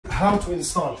how to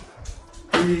install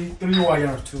 3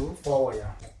 wire to 4 wire.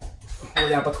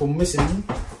 Wire ปฐมไม่สิน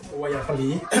wire ปลี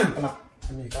ปลัก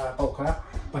มีกาโตค่ะ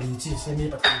ปลีจีซีมี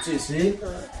ปฐมจีซี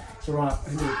จุฬา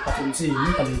มีปฐมจีมี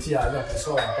ปลีจีอะไรก็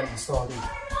ซ่อกัน install ดี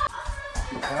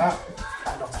ค่ะ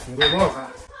ดอกถึงรู้ค่ะ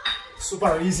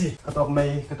super easy กระต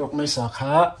กไม่สาข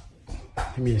า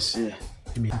มีสิ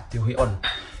มีเดี๋ยวให้อ่อน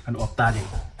กันออกตาดิ่ง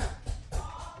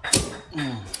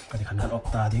กันขนาดออก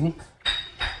ตาดิ่ง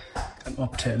กันออ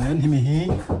กแฉะเล่นให้มีฮี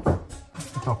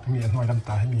ตกมีหน่วยลำต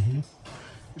าให้มีฮี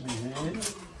มีฮี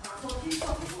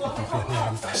ตกหน่วยล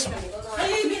ำตาสอง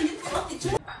โอเ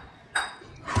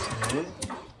ค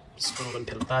สกอร์กันเ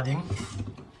ทลตาดิ่ง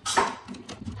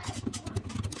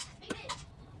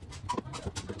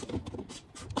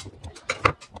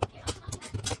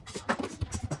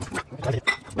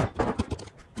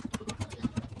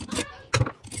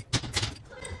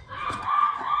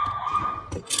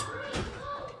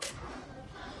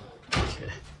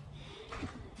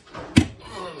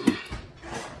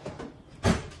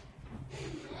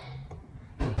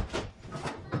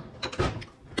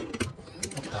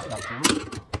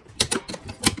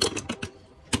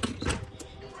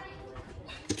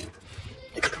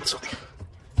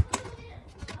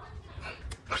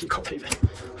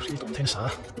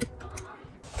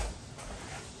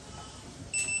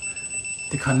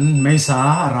ที่ขันไม่สา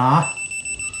ระ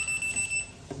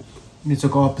มีจะ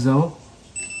กอบเจ้า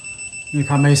มี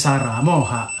คำไม่สาระมั้ง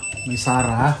ค่ะไม่สา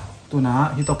ระตัวน่ะ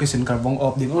ที่ต้องกินกับบงอ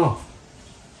บดิ่งอ๋อ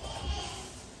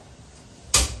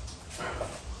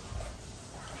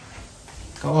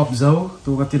ก็อบเจ้า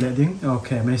ตัวก็ติดเลยดิ่งโอเค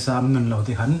ไม่สามนั่นเรา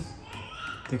ที่ขั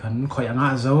นคอยอ่า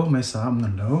งเจ้าไม่สาม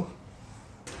นั่นเรา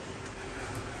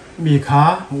มีค่ะ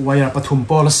วายปฐุม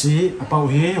ปอลสีเป้า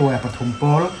เฮวายปฐุมป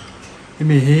อล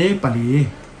มีเฮปลี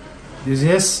this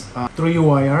is 3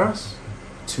 wires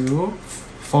to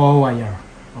 4 wire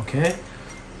okay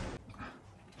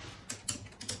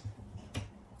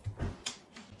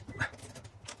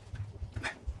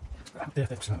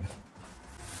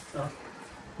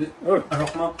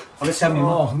Oleh siapa ni?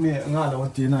 Oh, ni ngah dah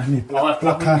wanti nah ni.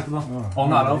 Pelakar. Oh,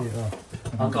 ngah dah.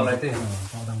 Angkau lagi.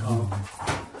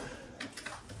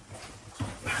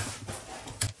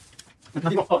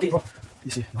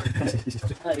 Isi.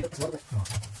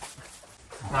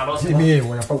 Nah, lo sih. Ini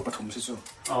waya pau pathum si su.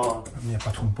 Oh. Ni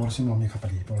pathum polisi no mi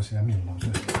kapali polisi mi no.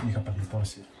 Mi kapali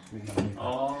polisi.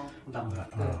 Oh, dah.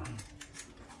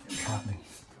 Part ni.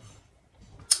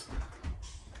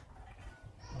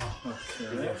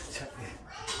 Okay.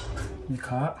 Mi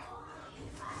kha.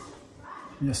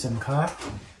 Mi sen kha.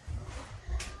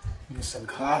 Mi sen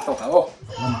kha tao tao.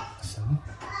 Lama sen.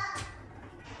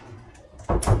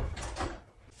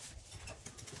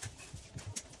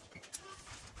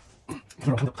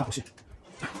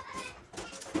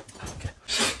 Okay.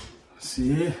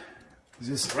 See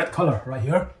this red color right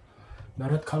here, the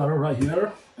red color right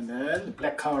here, and then the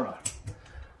black color.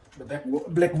 The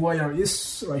black wire is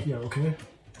right here. Okay,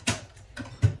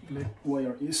 black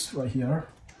wire is right here.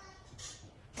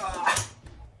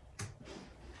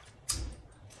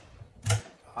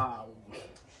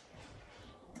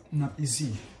 Not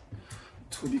easy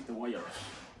to dig the wire.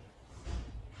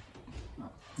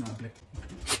 Not black.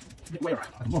 Wire,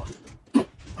 more.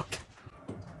 Okay.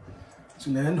 So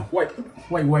then white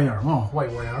wire. Oh,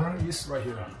 white wire is right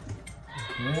here.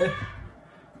 Okay.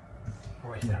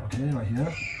 Right here. Okay, right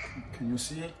here. Can you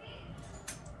see?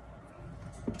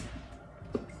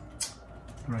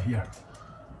 Right here.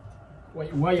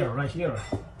 White wire right here.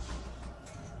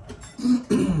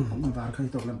 Và khi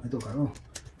tục làm cái tục cả không?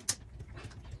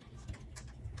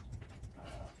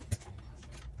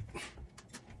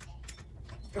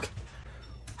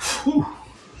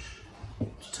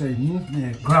นี่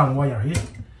ground wire ฮี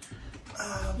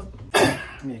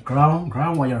นี่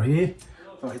ground wire ฮี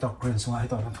ต่อให้ต่อเกรนสวาย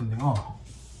ต่อทำทุนยังอ๋อ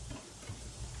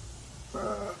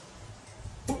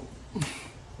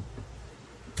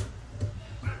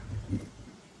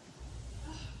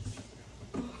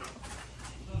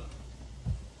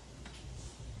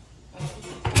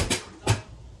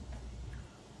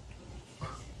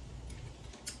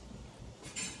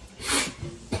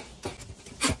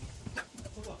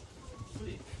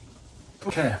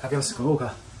Okay, abiang sekolah ka.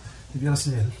 Abiang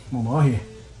sin mo hi.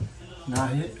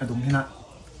 Na hi adum hina.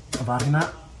 Abar hina,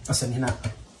 asan hina.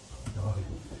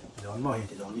 Don mo hi,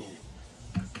 don ni.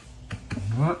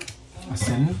 No,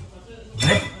 asan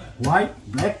black, white,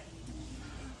 black,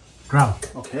 brown.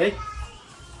 Okay.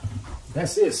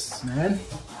 That's it, man.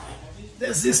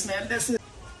 That's it, man. That's it.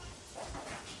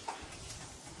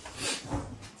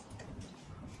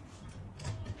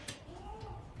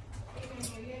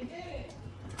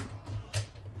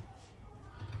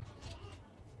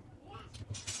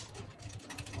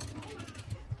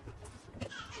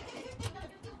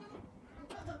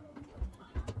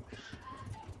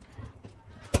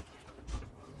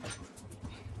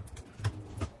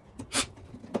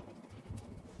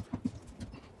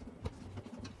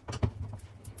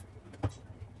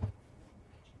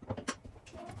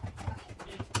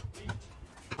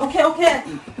 โอเค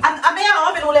อันไม่เอ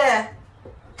าไปดูเลย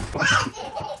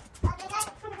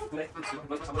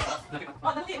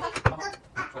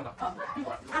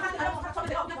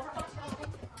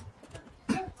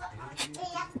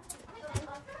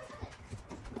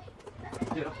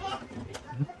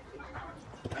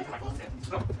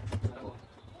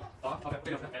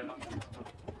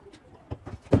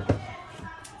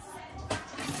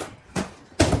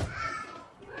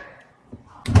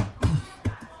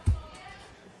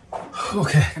โอ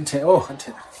เคกันเถอะโอ้กันเถ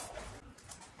อะ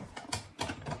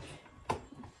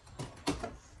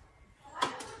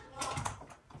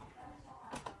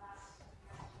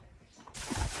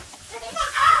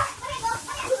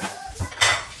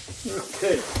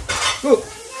Okay, good,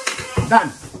 done,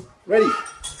 ready.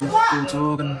 Chúng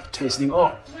ta cần tasting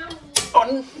on,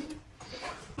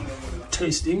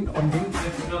 tasting on thing.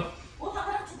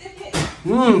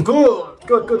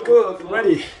 Good,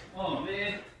 ready.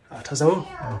 Thật dấu,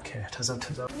 ok, thật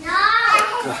dấu.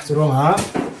 Chú rong hả?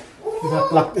 Bây giờ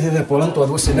plug thì bỏ lên tuần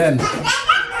của xin lên,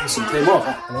 xin thấy bó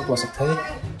cả, nó bỏ sạch thấy.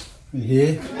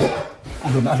 Vìอั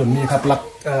นหลุนนี่ครับหลัก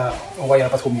วัย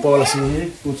ปฐมปอละสิ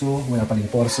ตัวจูวัยปฐม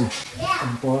ปอละสิ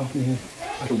ปอนี่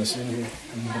อันหลุนละสินี่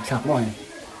เป็นฉากหน่อย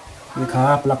นี่ครั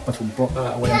บหลักปฐมป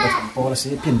อวัยปฐมปอละสิ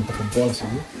พินปฐมปอละสิ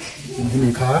ที่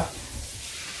นี่ครับ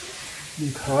นี่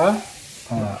ครับเ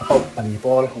อาปฐมป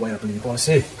อวัยปฐมปอละ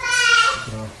สิ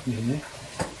นี่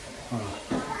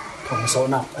ของโซ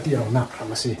นักที่เราหนักท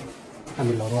ำมาสิอัน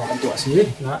นี้เรารอกันตัวสิ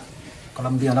นะกอ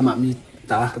ลัมเบียละมามี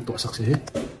ตากันตัวสักสิ